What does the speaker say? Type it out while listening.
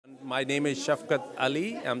My name is Shafqat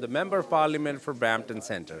Ali. I'm the Member of Parliament for Brampton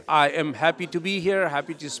Centre. I am happy to be here,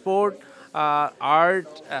 happy to support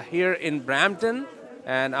art here in Brampton,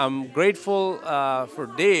 and I'm grateful for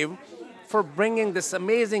Dave for bringing this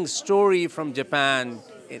amazing story from Japan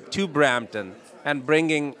to Brampton and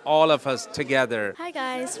bringing all of us together. Hi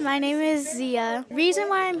guys, my name is Zia. Reason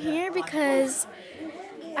why I'm here because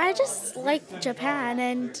I just like Japan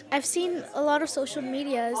and I've seen a lot of social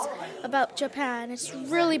medias about Japan. It's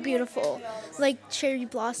really beautiful. Like cherry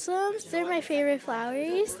blossoms, they're my favorite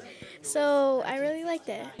flowers. So I really liked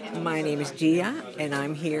it. My name is Gia, and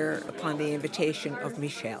I'm here upon the invitation of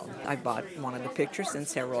Michelle. I bought one of the pictures and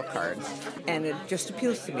several cards, and it just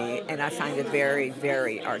appeals to me, and I find it very,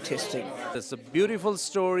 very artistic. It's a beautiful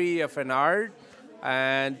story of an art,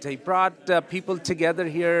 and he brought people together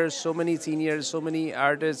here, so many seniors, so many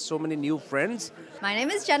artists, so many new friends. My name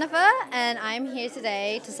is Jennifer, and I'm here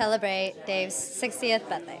today to celebrate Dave's 60th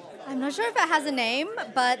birthday. I'm not sure if it has a name,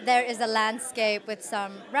 but there is a landscape with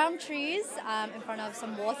some round trees in front of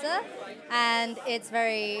some water, and it's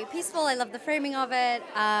very peaceful. I love the framing of it.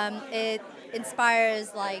 It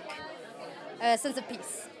inspires like a sense of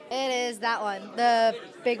peace. It is that one, the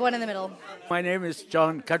big one in the middle. My name is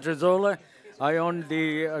John Catrazola. I own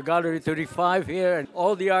the Gallery 35 here, and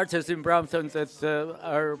all the artists in Brampton that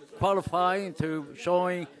are qualifying to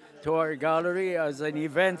showing to our gallery as an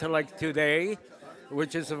event like today,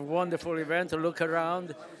 which is a wonderful event to look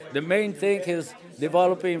around. The main thing is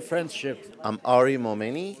developing friendship. I'm Ari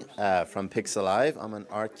Momeni from Picsalive. I'm an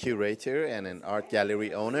art curator and an art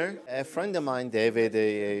gallery owner. A friend of mine, David,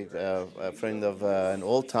 a friend of an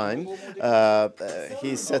old time,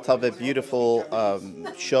 he set up a beautiful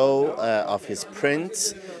show of his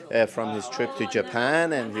prints from his trip to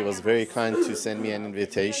Japan, and he was very kind to send me an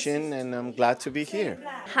invitation, and I'm glad to be here.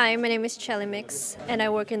 Hi, my name is Chelly Mix, and I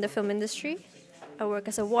work in the film industry. I work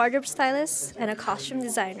as a wardrobe stylist and a costume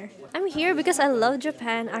designer. I'm here because I love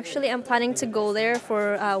Japan. Actually, I'm planning to go there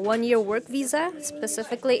for a one-year work visa,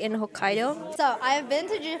 specifically in Hokkaido. So I've been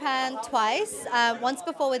to Japan twice, once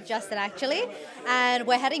before with Justin actually, and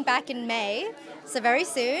we're heading back in May, so very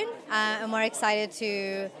soon, and we're excited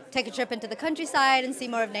to take a trip into the countryside and see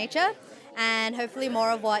more of nature. And hopefully more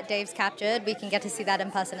of what Dave's captured, we can get to see that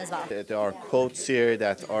in person as well. There are quotes here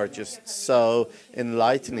that are just so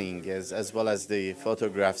enlightening, as well as the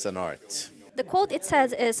photographs and art. The quote it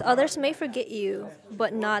says is, "Others may forget you,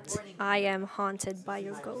 but not I am haunted by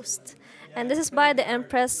your ghost." And this is by the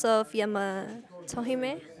Empress of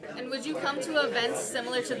Yamatohime. And would you come to events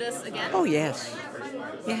similar to this again? Oh, yes.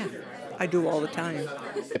 Yeah, I do all the time.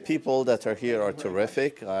 The people that are here are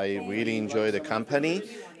terrific. I really enjoy the company,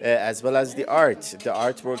 as well as the art. The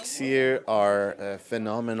artworks here are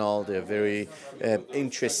phenomenal. They're very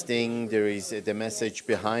interesting. There is the message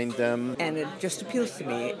behind them. And it just appeals to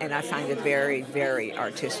me, and I find it very, very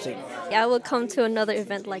artistic. I will come to another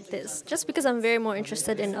event like this, just because I'm very more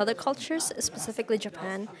interested in other cultures, specifically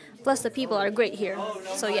Japan. Plus the people are great here,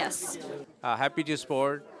 so yes. Happy to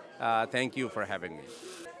support. Thank you for having me.